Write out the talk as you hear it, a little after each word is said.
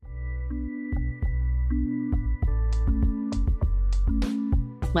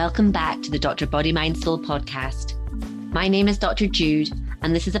Welcome back to the Dr. Body, Mind, Soul podcast. My name is Dr. Jude,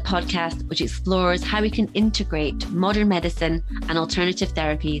 and this is a podcast which explores how we can integrate modern medicine and alternative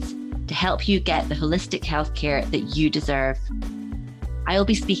therapies to help you get the holistic healthcare that you deserve. I will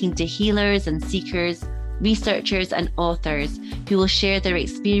be speaking to healers and seekers, researchers and authors who will share their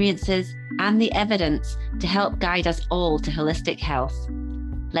experiences and the evidence to help guide us all to holistic health.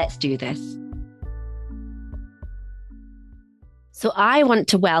 Let's do this. So I want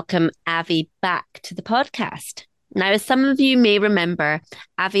to welcome Avi back to the podcast. Now, as some of you may remember,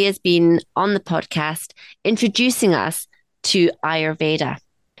 Avi has been on the podcast introducing us to Ayurveda.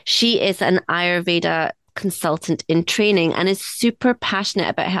 She is an Ayurveda consultant in training and is super passionate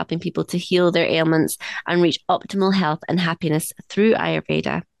about helping people to heal their ailments and reach optimal health and happiness through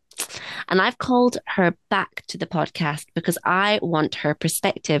Ayurveda. And I've called her back to the podcast because I want her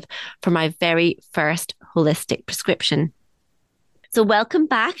perspective for my very first holistic prescription. So welcome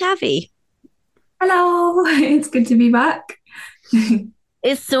back, Avi. Hello, it's good to be back.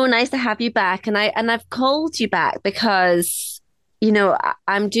 It's so nice to have you back. And I've called you back because,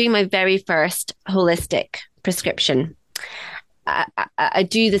 I'm doing my very first holistic prescription. I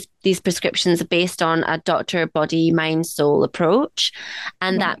do these prescriptions based on a doctor, body, mind, soul approach.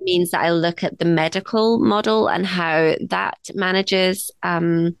 And that means that I look at the medical model and how that manages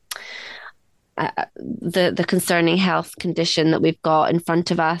the concerning health condition that we've got in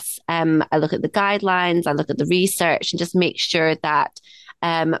front of us. I look at the guidelines, I look at the research and just make sure that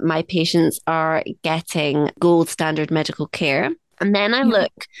my patients are getting gold standard medical care. And then I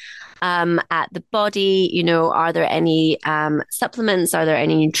look at the body, are there any supplements? Are there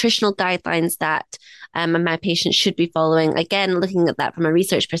any nutritional guidelines that my patients should be following? Again, looking at that from a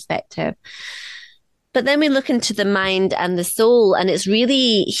research perspective. But then we look into the mind and the soul, and it's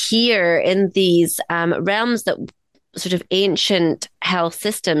really here in these realms that sort of ancient health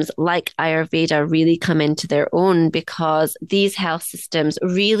systems like Ayurveda really come into their own, because these health systems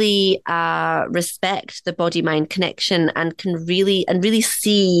really respect the body-mind connection and can really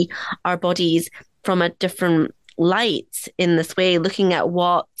see our bodies from a different light in this way, looking at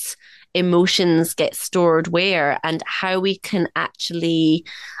what emotions get stored where and how we can actually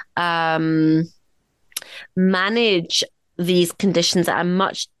manage these conditions at a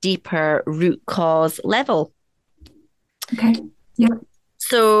much deeper root cause level. Okay. Yeah.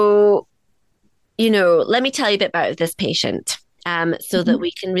 So, let me tell you a bit about this patient so that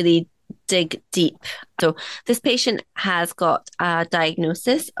we can really dig deep. So this patient has got a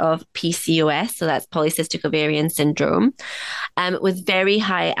diagnosis of PCOS, so that's polycystic ovarian syndrome, with very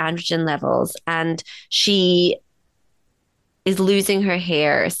high androgen levels, and she is losing her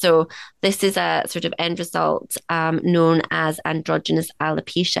hair. So this is a sort of end result known as androgynous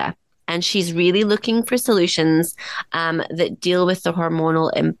alopecia. And she's really looking for solutions that deal with the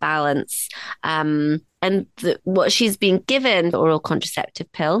hormonal imbalance. What she's been given, the oral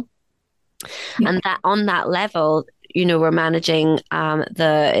contraceptive pill. Yeah. And that on that level, we're managing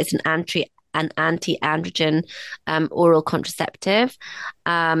it's an anti-androgen oral contraceptive.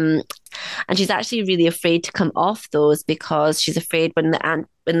 And she's actually really afraid to come off those because she's afraid when the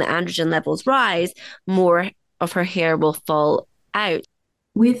androgen levels rise, more of her hair will fall out.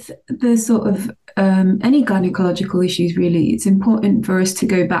 With the sort of any gynecological issues, really, it's important for us to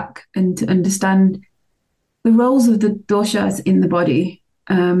go back and to understand the roles of the doshas in the body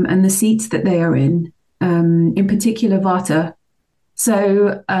and the seats that they are in particular Vata.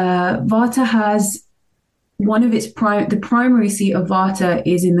 So Vata has one of its the primary seat of Vata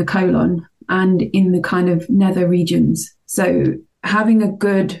is in the colon and in the kind of nether regions. So having a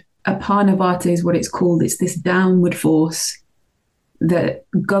good Apana Vata is what it's called. It's this downward force that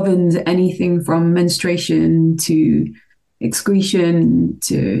governs anything from menstruation to excretion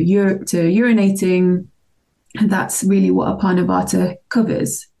to urinating. And that's really what Apana Vata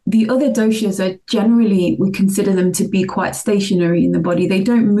covers. The other doshas are generally, we consider them to be quite stationary in the body. They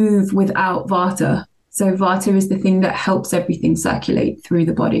don't move without Vata. So Vata is the thing that helps everything circulate through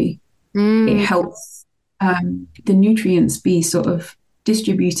the body. It helps the nutrients be sort of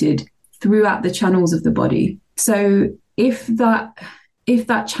distributed throughout the channels of the body. So if that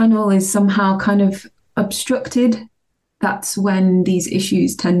channel is somehow kind of obstructed, that's when these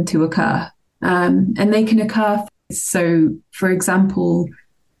issues tend to occur. And they can occur. So, for example,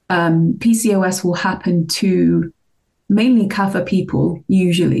 PCOS will happen to mainly Kapha people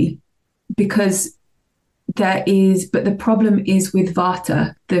usually, because but the problem is with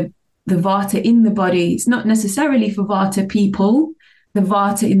Vata. The Vata in the body, it's not necessarily for Vata people. The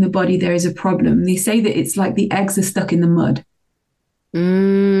Vata in the body, there is a problem. They say that it's like the eggs are stuck in the mud.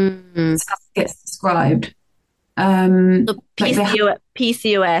 Stuff gets described. So Like they have,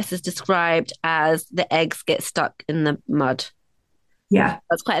 PCOS is described as the eggs get stuck in the mud. yeah,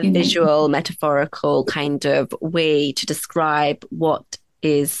 That's quite a in, visual, metaphorical kind of way to describe what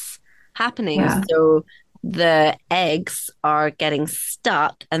is happening. yeah, So the eggs are getting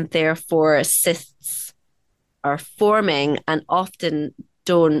stuck, and therefore cysts are forming, and often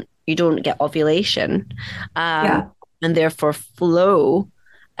don't get ovulation, um, yeah, and therefore flow,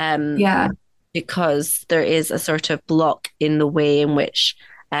 um, yeah, because there is a sort of block in the way in which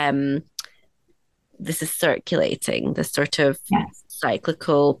um, this is circulating, this sort of yes,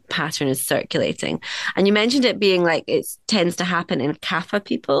 cyclical pattern is circulating. And you mentioned it being like it tends to happen in kapha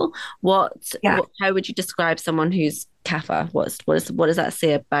people. yeah. How would you describe someone who's kapha? What does that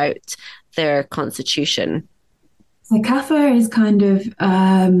say about their constitution? So Kapha is kind of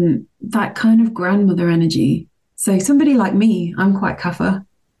that kind of grandmother energy. So somebody like me, I'm quite Kapha.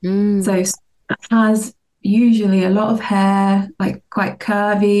 Mm. So has usually a lot of hair, like quite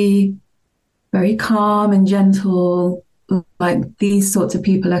curvy, very calm and gentle. Like these sorts of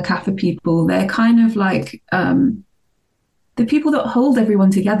people are Kapha people. They're kind of like the people that hold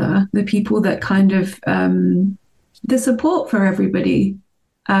everyone together, the people that kind of the support for everybody.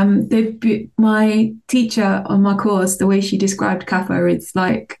 My teacher on my course, the way she described Kapha, it's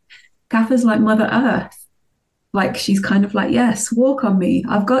like Kapha's like Mother Earth. Like she's kind of like, yes, walk on me.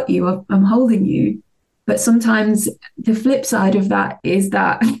 I've got you. I'm holding you. But sometimes the flip side of that is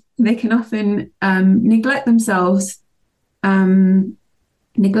that they can often neglect themselves, um,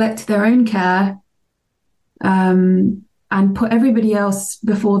 neglect their own care, and put everybody else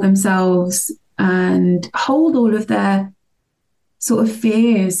before themselves and hold all of their sort of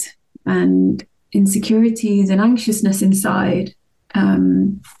fears and insecurities and anxiousness inside,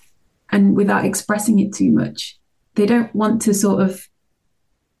 and without expressing it too much. They don't want to sort of,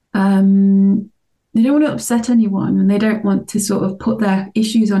 they don't want to upset anyone, and they don't want to sort of put their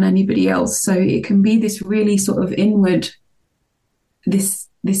issues on anybody else. So it can be this really sort of inward, this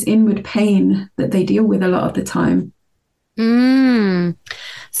inward pain that they deal with a lot of the time. Mm.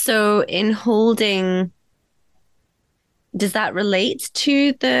 So in holding, does that relate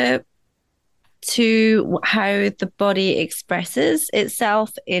to the to how the body expresses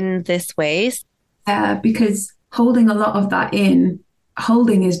itself in this way? Because holding a lot of that in,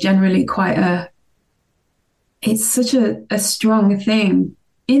 holding is generally quite it's such a strong thing.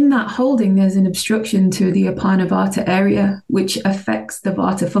 In that holding, there's an obstruction to the apana vata area, which affects the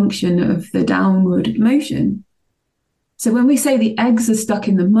vata function of the downward motion. So when we say the eggs are stuck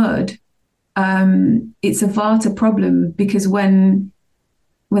in the mud, it's a vata problem because when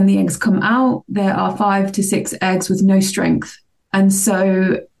the eggs come out, there are 5 to 6 eggs with no strength, and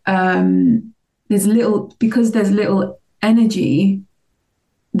so there's little energy.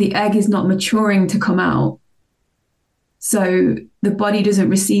 The egg is not maturing to come out, so the body doesn't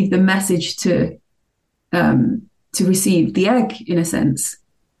receive the message to receive the egg in a sense.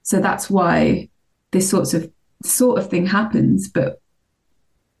 So that's why this sort of thing happens. But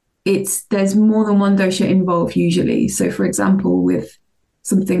there's more than one dosha involved usually. So for example, with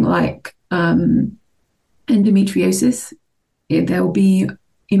something like endometriosis, there'll be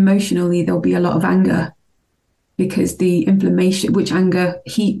emotionally there'll be a lot of anger because the inflammation, which anger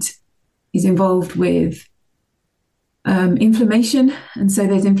heat is involved with inflammation, and so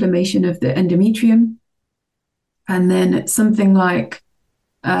there's inflammation of the endometrium, and then something like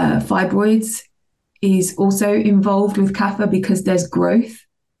fibroids is also involved with kapha because there's growth.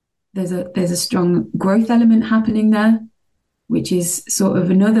 There's a strong growth element happening there, which is sort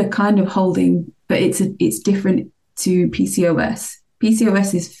of another kind of holding, but it's different to PCOS.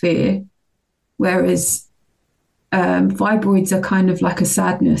 PCOS is fear, whereas fibroids are kind of like a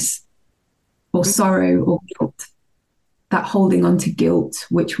sadness or sorrow or guilt. That holding on to guilt,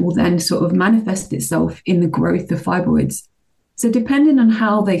 which will then sort of manifest itself in the growth of fibroids. So depending on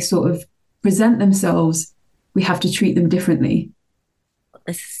how they sort of present themselves, we have to treat them differently.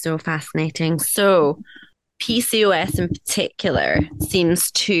 This is so fascinating. So PCOS in particular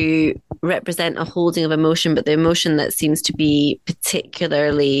seems to represent a holding of emotion, but the emotion that seems to be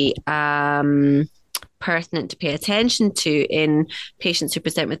particularly pertinent to pay attention to in patients who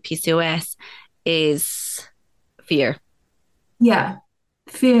present with PCOS is fear. Yeah,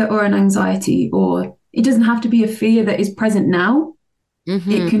 fear or an anxiety, or it doesn't have to be a fear that is present now. It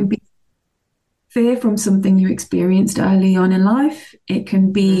Mm-hmm. can be fear from something you experienced early on in life. It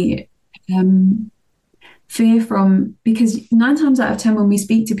can be fear from, because 9 times out of 10 when we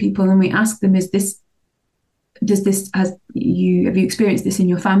speak to people and we ask them, have you experienced this in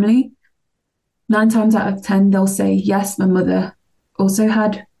your family? 9 times out of 10 they'll say, yes, my mother also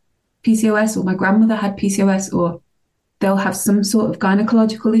had PCOS, or my grandmother had PCOS, or they'll have some sort of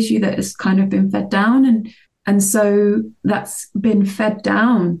gynecological issue that has kind of been fed down. And so that's been fed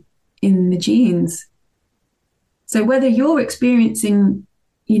down in the genes. So whether you're experiencing,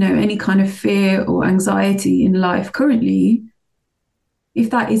 any kind of fear or anxiety in life currently, if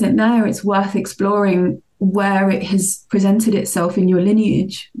that isn't there, it's worth exploring where it has presented itself in your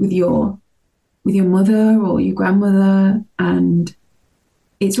lineage with your mother or your grandmother. And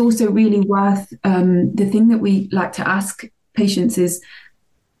it's also really worth, the thing that we like to ask patients is,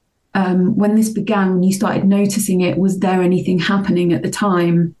 when this began, when you started noticing it, was there anything happening at the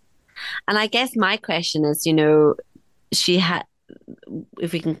time? And I guess my question is, she had,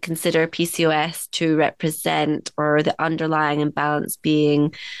 if we can consider PCOS to represent, or the underlying imbalance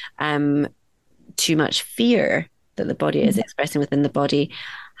being too much fear that the body is expressing within the body,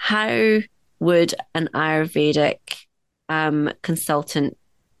 how would an Ayurvedic consultant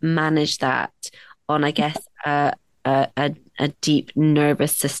manage that on, I guess, a deep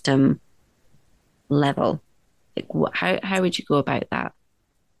nervous system level? Like, how would you go about that?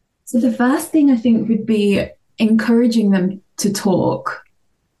 So the first thing I think would be encouraging them to talk,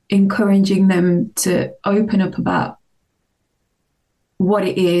 encouraging them to open up about what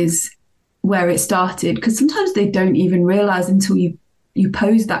it is, where it started, because sometimes they don't even realize until you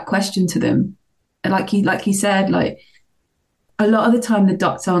pose that question to them. And like you said, like a lot of the time the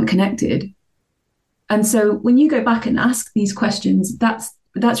dots aren't connected. And so when you go back and ask these questions, that's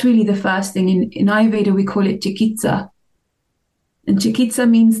really the first thing. In Ayurveda, we call it chikitsa. And chikitsa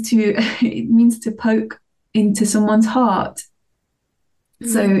means to poke into someone's heart.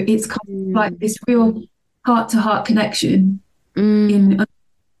 So it's kind of like this real heart to heart connection in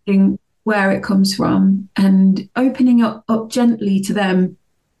understanding where it comes from, and opening up gently to them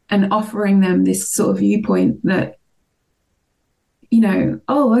and offering them this sort of viewpoint that,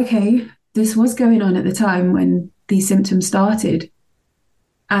 oh, okay, this was going on at the time when these symptoms started.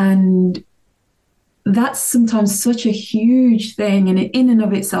 And that's sometimes such a huge thing in and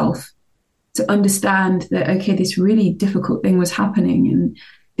of itself, to understand that, okay, this really difficult thing was happening, and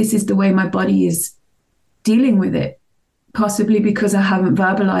this is the way my body is dealing with it, possibly because I haven't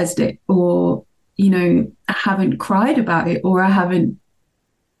verbalized it, or, I haven't cried about it, or I haven't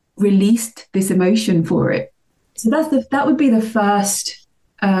released this emotion for it. So that would be the first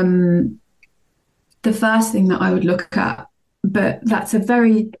thing that I would look at. But that's a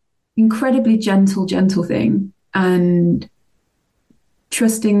very incredibly gentle thing, and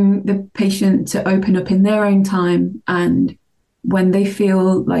trusting the patient to open up in their own time, and when they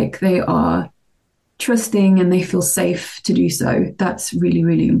feel like they are trusting and they feel safe to do so. That's really,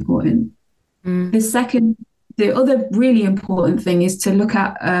 really important. The other really important thing is to look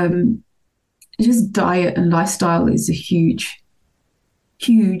at just diet and lifestyle is a huge,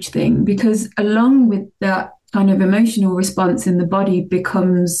 huge thing, because along with that kind of emotional response in the body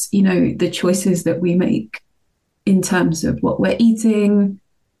becomes, the choices that we make in terms of what we're eating,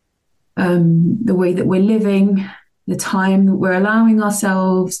 the way that we're living, the time that we're allowing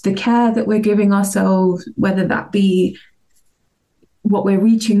ourselves, the care that we're giving ourselves, whether that be what we're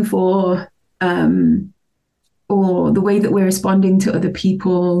reaching for, or the way that we're responding to other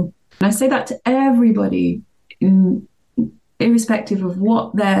people. And I say that to everybody, irrespective of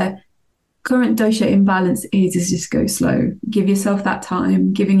what their current dosha imbalance is just go slow. Give yourself that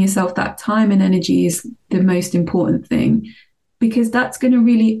time. Giving yourself that time and energy is the most important thing, because that's going to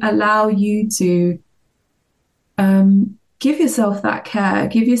really allow you to give yourself that care,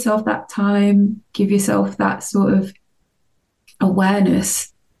 give yourself that time, give yourself that sort of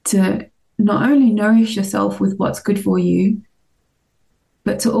awareness to not only nourish yourself with what's good for you,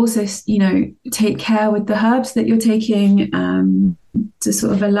 but to also, take care with the herbs that you're taking, to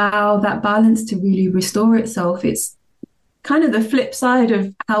sort of allow that balance to really restore itself. It's kind of the flip side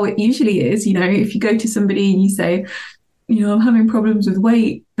of how it usually is. If you go to somebody and you say, I'm having problems with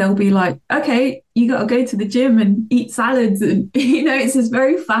weight, they'll be like, okay, you got to go to the gym and eat salads. And, it's this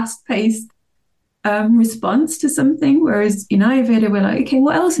very fast paced response to something. Whereas in Ayurveda, we're like, okay,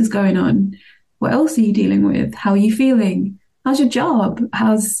 what else is going on? What else are you dealing with? How are you feeling? How's your job?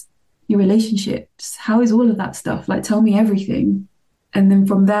 How's your relationships? How is all of that stuff? Like, tell me everything. And then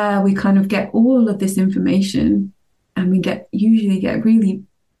from there, we kind of get all of this information, and we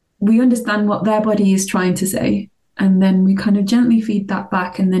understand what their body is trying to say. And then we kind of gently feed that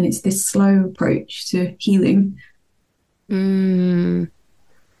back. And then it's this slow approach to healing. It's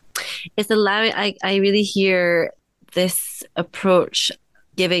allowing, I really hear this approach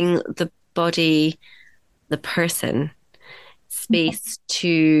giving the body, the person, space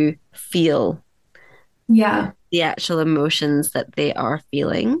to feel. Yeah. the actual emotions that they are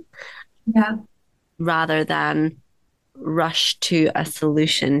feeling Yeah. rather than rush to a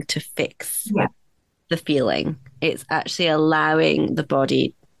solution to fix Yeah. the feeling. It's actually allowing the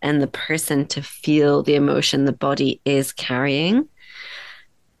body and the person to feel the emotion the body is carrying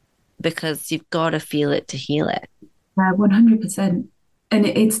because you've got to feel it to heal it. 100%. And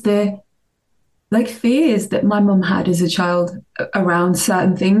it's the like fears that my mum had as a child around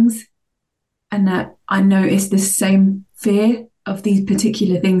certain things. And that I noticed this same fear of these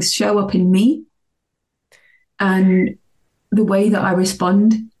particular things show up in me and the way that I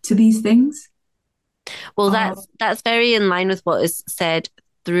respond to these things Well, are, that's very in line with what is said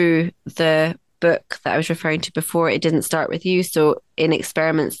through the book that I was referring to before. It didn't start with you. So in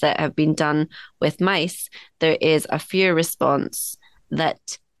experiments that have been done with mice, there is a fear response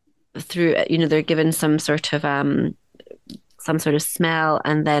that through, they're given some sort of smell,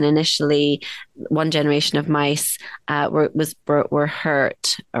 and then initially one generation of mice were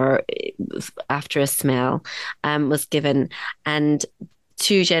hurt or after a smell was given, and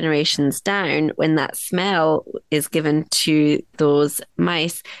two generations down, when that smell is given to those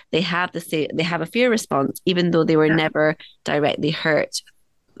mice, they have a fear response, even though they were never directly hurt.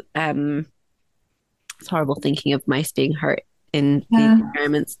 It's horrible thinking of mice being hurt in these yeah,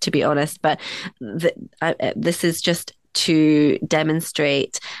 experiments, to be honest. But this is just to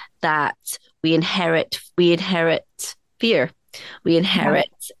demonstrate that we inherit fear. yeah,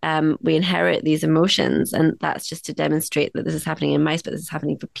 We inherit these emotions, and that's just to demonstrate that this is happening in mice, but this is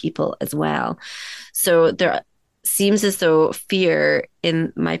happening for people as well. So there seems as though fear,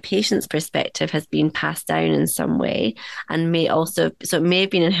 in my patient's perspective, has been passed down in some way, and it may have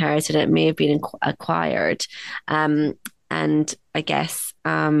been inherited, it may have been acquired, and I guess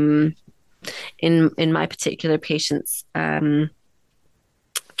in my particular patient's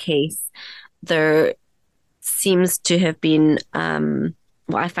case, there seems to have been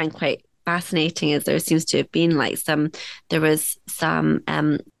what I find quite fascinating is there seems to have been there was some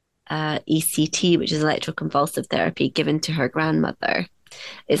ECT, which is electroconvulsive therapy, given to her grandmother.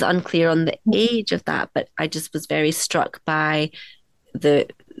 It's unclear on the age of that, but I just was very struck by the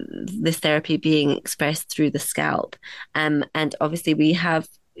this therapy being expressed through the scalp. And obviously we have,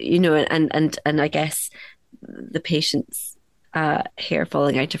 and I guess the patient's hair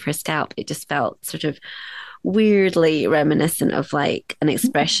falling out of her scalp, it just felt sort of weirdly reminiscent of like an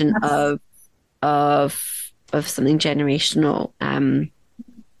expression that's of of something generational.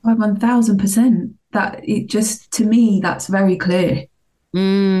 1000%. That it just to me that's very clear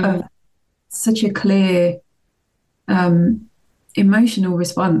Mm, of such a clear um, emotional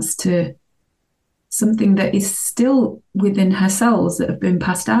response to something that is still within her cells that have been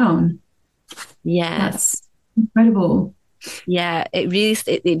passed down. yes. That's incredible. Yeah, it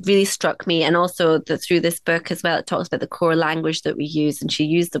really struck me, and also that through this book as well, it talks about the core language that we use, and she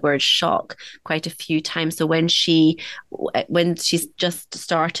used the word shock quite a few times. So when she's just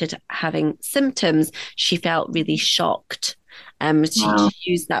started having symptoms, she felt really shocked. Wow.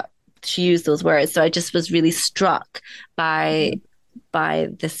 She used those words. So I just was really struck by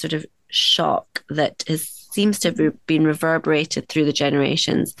this sort of shock that seems to have been reverberated through the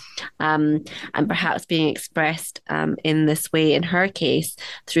generations, and perhaps being expressed in this way in her case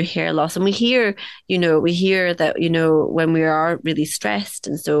through hair loss. And we hear that when we are really stressed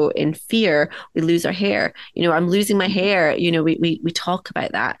and so in fear, we lose our hair. I'm losing my hair. We talk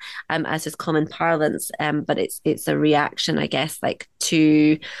about that as is common parlance, but it's a reaction, I guess, like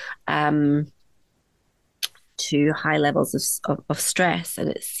to high levels of stress, and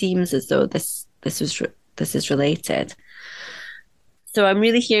it seems as though this is related. So I'm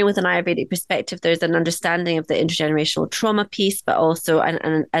really hearing with an Ayurvedic perspective, there's an understanding of the intergenerational trauma piece, but also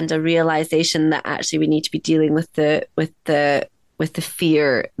and a realization that actually we need to be dealing with the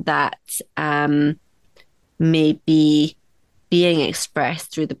fear that may be being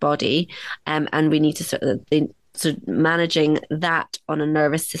expressed through the body, and we need to so managing that on a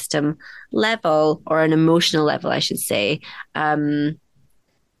nervous system level or an emotional level, I should say,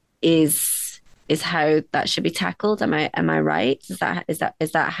 is how that should be tackled. Am I right? Is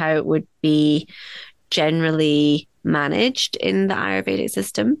that how it would be generally managed in the Ayurvedic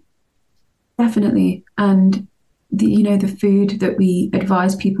system? Definitely. And the food that we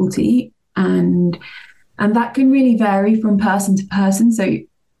advise people to eat and that can really vary from person to person. So,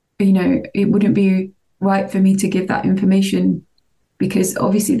 it wouldn't be right for me to give that information because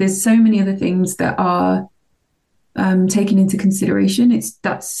obviously there's so many other things that are taken into consideration.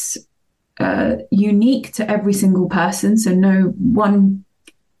 That's unique to every single person. So no one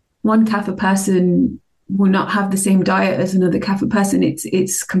Kapha person will not have the same diet as another Kapha person.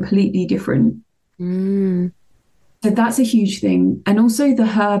 It's completely different. Mm. So that's a huge thing. And also the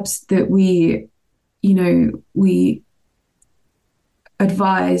herbs that we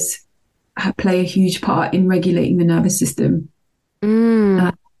advise play a huge part in regulating the nervous system. Mm.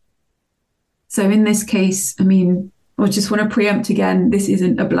 Uh, so in this case, I mean, I just want to preempt again, this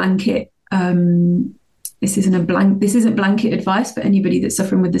isn't a blanket. This isn't blanket advice for anybody that's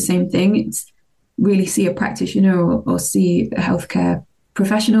suffering with the same thing. It's really see a practitioner or see a healthcare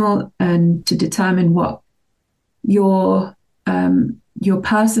professional and to determine what your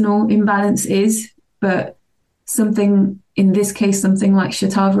personal imbalance is. But something in this case, something like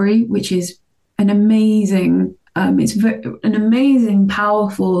shatavari, which is an amazing, an amazing,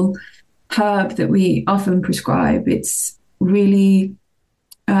 powerful herb that we often prescribe. It's really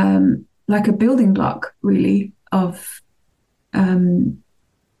like a building block, really, for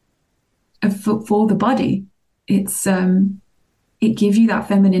the body. It gives you that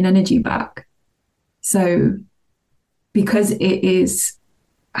feminine energy back. So because it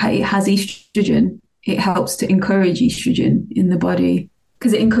has estrogen, it helps to encourage estrogen in the body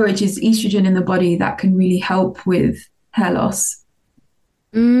because it encourages estrogen in the body that can really help with hair loss.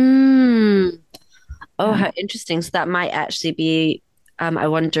 Mm. Oh, Yeah. how interesting. So that might actually be, I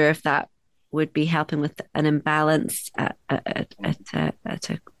wonder if that would be helping with an imbalance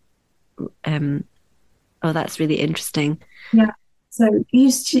um, oh, that's really interesting. Yeah. So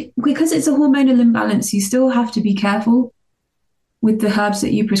because it's a hormonal imbalance, you still have to be careful with the herbs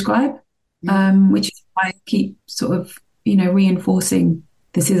that you prescribe, Mm. which is why I keep sort of, reinforcing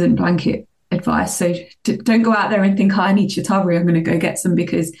this isn't blanket advice. So don't go out there and think, oh, I need shatavari, I'm going to go get some,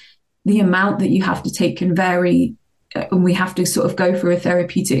 because the amount that you have to take can vary. And we have to sort of go through a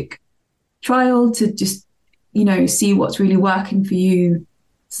therapeutic trial to just, see what's really working for you.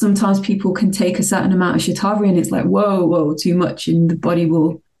 Sometimes people can take a certain amount of shatavari and it's like, whoa, whoa, too much. And the body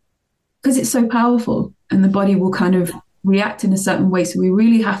will, because it's so powerful and the body will kind of react in a certain way. So we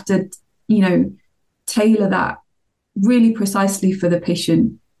really have to, tailor that really precisely for the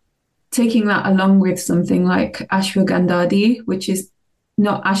patient, taking that along with something like ashwagandha, which is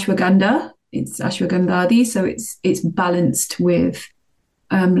not ashwagandha, it's ashwagandha. So it's balanced with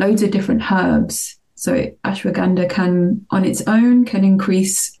loads of different herbs. So ashwagandha can, on its own, can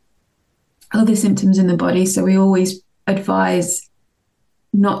increase other symptoms in the body. So we always advise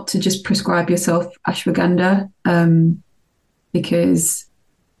not to just prescribe yourself ashwagandha because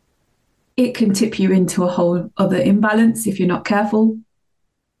it can tip you into a whole other imbalance if you're not careful.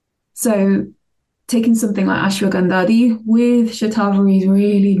 So taking something like ashwagandha with shatavari is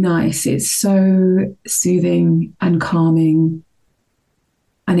really nice. It's so soothing and calming.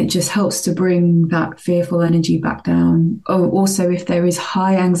 And it just helps to bring that fearful energy back down. Oh, also, if there is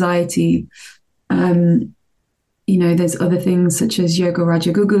high anxiety, there's other things such as yoga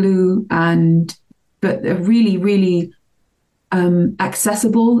rajagugulu, but a really, really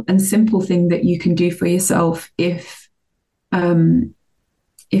accessible and simple thing that you can do for yourself if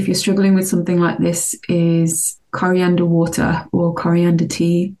you're struggling with something like this is coriander water or coriander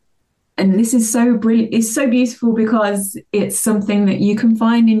tea. And this is so brilliant. It's so beautiful because it's something that you can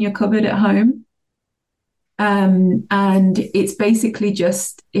find in your cupboard at home. And it's basically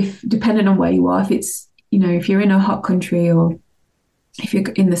just, if depending on where you are, if it's, if you're in a hot country or if you're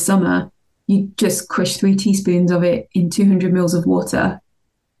in the summer, you just crush 3 teaspoons of it in 200 mils of water.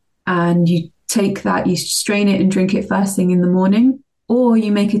 And you take that, you strain it and drink it first thing in the morning, or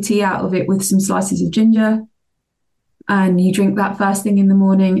you make a tea out of it with some slices of ginger and you drink that first thing in the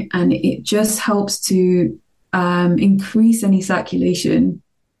morning. And it just helps to increase any circulation.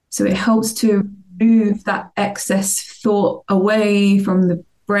 So it helps to move that excess thought away from the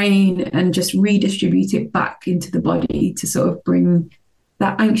brain and just redistribute it back into the body to sort of bring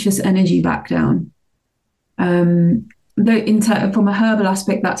that anxious energy back down. Though from a herbal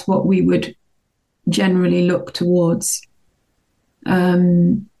aspect, that's what we would generally look towards.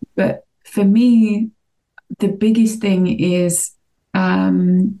 But for me, the biggest thing is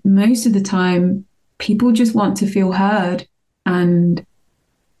most of the time people just want to feel heard and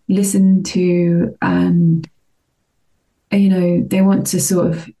listened to, and they want to sort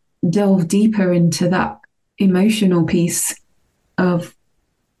of delve deeper into that emotional piece of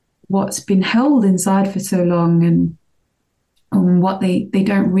what's been held inside for so long and what they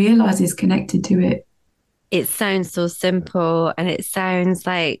don't realize is connected to it. It sounds so simple and it sounds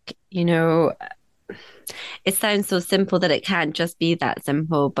like, it sounds so simple that it can't just be that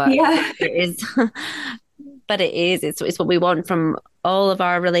simple, but Yeah. it is. But it is. It's what we want from all of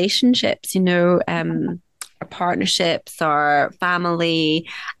our relationships, our partnerships, our family,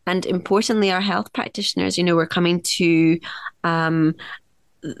 and importantly, our health practitioners. We're coming to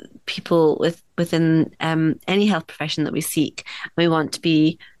people with within any health profession that we seek. We want to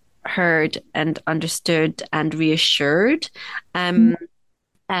be heard and understood and reassured.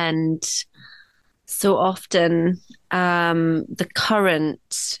 And so often, the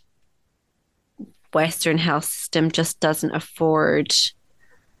current Western health system just doesn't afford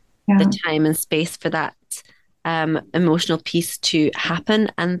the Yeah. time and space for that emotional piece to happen,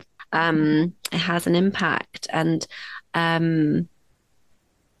 and it has an impact. Um,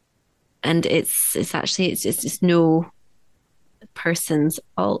 and it's actually it's no person's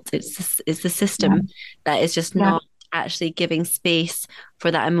fault. It's the Yeah. system that is just Yeah. not actually giving space for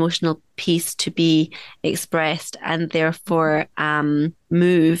that emotional piece to be expressed and therefore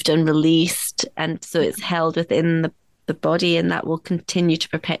moved and released, and so it's held within the body, and that will continue to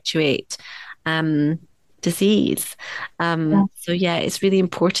perpetuate um, disease. Yeah. So yeah, it's really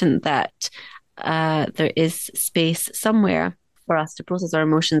important that there is space somewhere for us to process our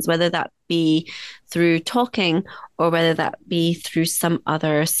emotions, whether that be through talking or whether that be through some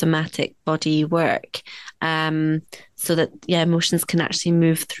other somatic body work, so that yeah, emotions can actually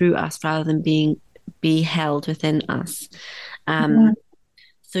move through us rather than be held within us. Yeah.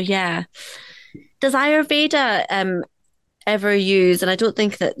 So yeah, does Ayurveda ever use, and I don't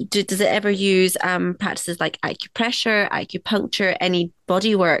think that does it ever use practices like acupressure, acupuncture, any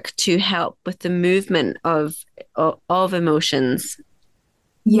body work to help with the movement of emotions?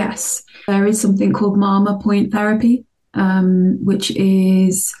 Yes, there is something called Mama point therapy, which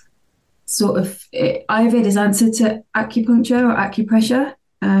is sort of Ayurveda's answer to acupuncture or acupressure.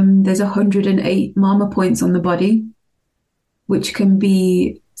 There's 108 Mama points on the body, which can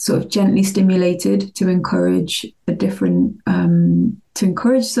be sort of gently stimulated to encourage a different to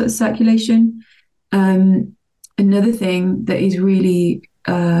encourage sort of circulation. Another thing that is really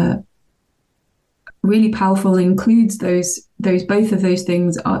powerful and includes those both of those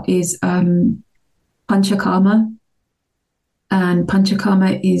things is panchakarma, and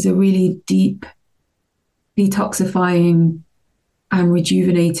panchakarma is a really deep detoxifying and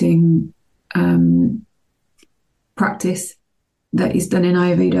rejuvenating practice that is done in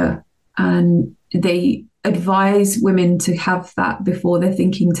Ayurveda, and they advise women to have that before they're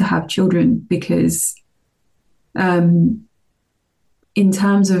thinking to have children, because in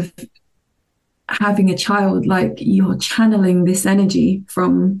terms of having a child, like, you're channeling this energy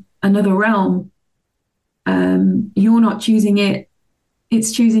from another realm. You're not choosing it,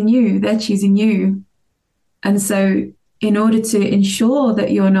 it's choosing you, they're choosing you. And so in order to ensure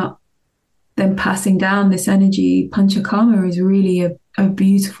that you're not then passing down this energy, panchakarma is really a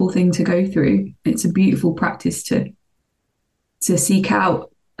beautiful thing to go through. It's a beautiful practice to seek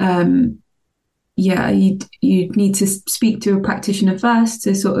out. Yeah, you need to speak to a practitioner first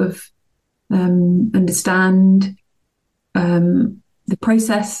to sort of understand the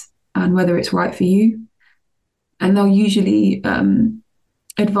process and whether it's right for you. And they'll usually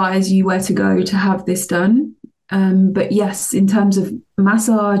advise you where to go to have this done. But yes, in terms of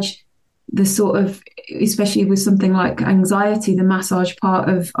massage, the sort of, especially with something like anxiety, the massage part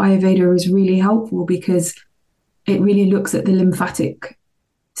of Ayurveda is really helpful because it really looks at the lymphatic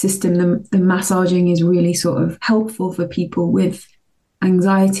system. The massaging is really sort of helpful for people with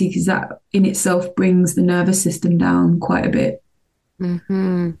anxiety because that in itself brings the nervous system down quite a bit.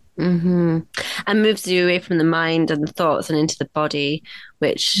 Mm-hmm. Mm-hmm. And moves you away from the mind and the thoughts and into the body,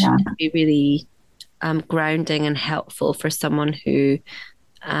 which Yeah. can be really grounding and helpful for someone who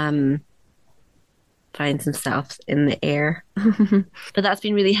um, finds themselves in the air. But that's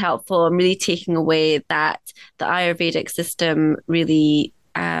been really helpful. I'm really taking away that the Ayurvedic system really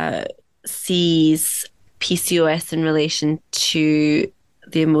sees PCOS in relation to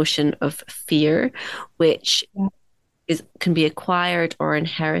the emotion of fear, which Yeah. can be acquired or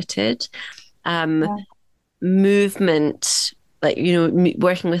inherited. Um, Yeah. Movement, like,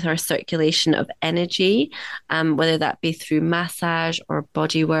 working with our circulation of energy, whether that be through massage or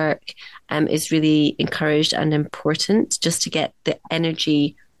body work, is really encouraged and important just to get the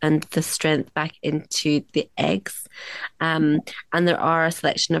energy and the strength back into the eggs. And there are a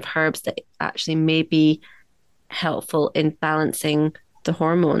selection of herbs that actually may be helpful in balancing the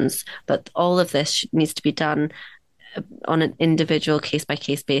hormones, but all of this needs to be done on an individual case by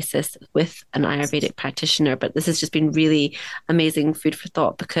case basis with an Ayurvedic practitioner. But this has just been really amazing food for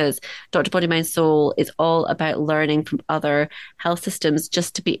thought because Dr. Body Mind Soul is all about learning from other health systems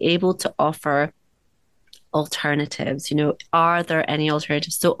just to be able to offer alternatives. Are there any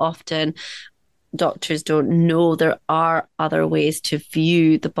alternatives? So often doctors don't know there are other ways to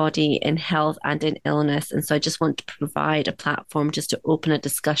view the body in health and in illness. And so I just want to provide a platform just to open a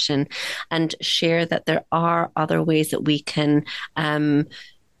discussion and share that there are other ways that we can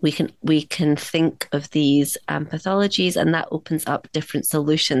we can think of these pathologies, and that opens up different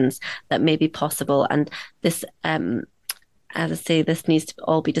solutions that may be possible. And this, as I say, this needs to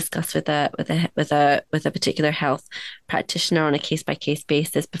all be discussed with a particular health practitioner on a case by case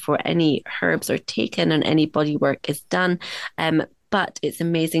basis before any herbs are taken and any body work is done. But it's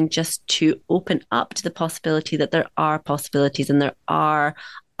amazing just to open up to the possibility that there are possibilities and there are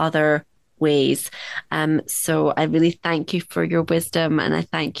other ways. So I really thank you for your wisdom, and I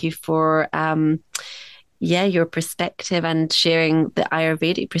thank you for your perspective and sharing the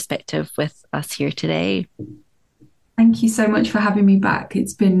Ayurvedic perspective with us here today. Thank you so much for having me back.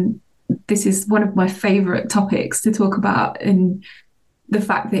 This is one of my favorite topics to talk about, and the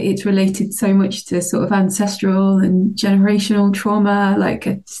fact that it's related so much to sort of ancestral and generational trauma. Like,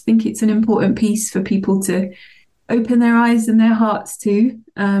 I just think it's an important piece for people to open their eyes and their hearts to.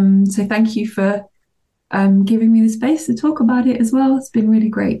 So thank you for giving me the space to talk about it as well. It's been really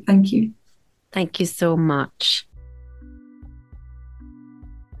great. Thank you. Thank you so much.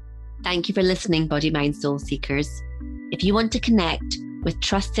 Thank you for listening, Body, Mind, Soul Seekers. If you want to connect with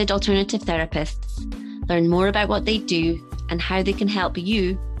trusted alternative therapists, learn more about what they do and how they can help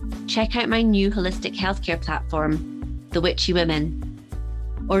you, check out my new holistic healthcare platform, The Witchy Women.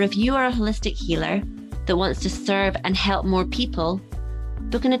 Or if you are a holistic healer that wants to serve and help more people,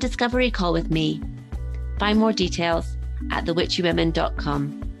 book in a discovery call with me. Find more details at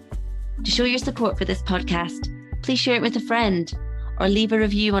thewitchywomen.com. To show your support for this podcast, please share it with a friend or leave a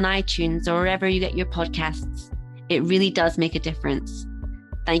review on iTunes or wherever you get your podcasts. It really does make a difference.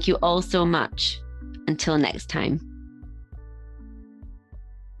 Thank you all so much. Until next time.